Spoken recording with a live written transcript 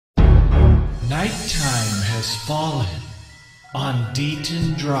Nighttime has fallen on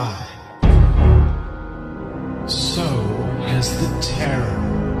Deaton Drive. So has the terror.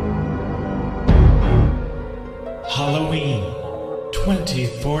 Halloween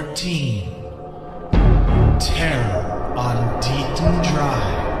 2014. Terror on Deaton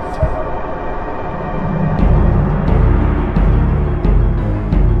Drive.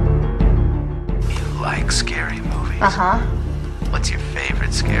 You like scary movies? Uh-huh. What's your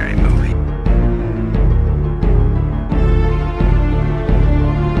favorite scary movie?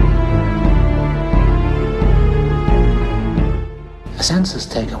 A census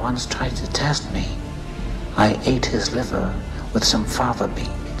taker once tried to test me. I ate his liver with some fava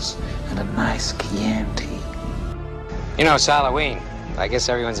beans and a nice Chianti. You know, it's Halloween. I guess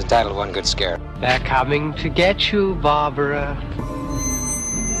everyone's entitled to one good scare. They're coming to get you, Barbara.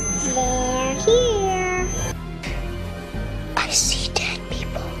 They're here. I see dead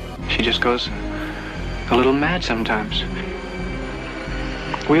people. She just goes a little mad sometimes.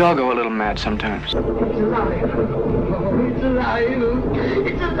 We all go a little mad sometimes. It's alive. It's alive.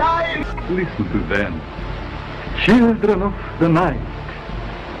 It's alive. Listen to them. Children of the night.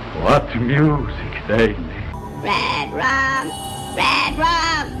 What music they make. Red rum. Red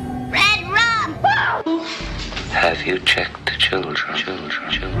rum. Red rum. Have you checked the children?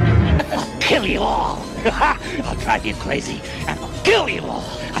 I'll kill you all. I'll drive you crazy and I'll kill you all.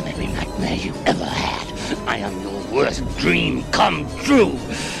 I'm every nightmare you ever had. I am your worst dream come true.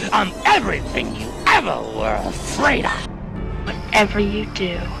 I'm everything you ever were afraid of. Whatever you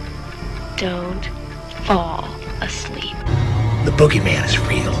do, don't fall asleep. The boogeyman is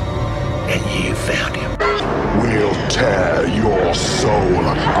real, and you found him. We'll tear your soul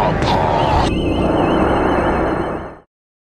apart.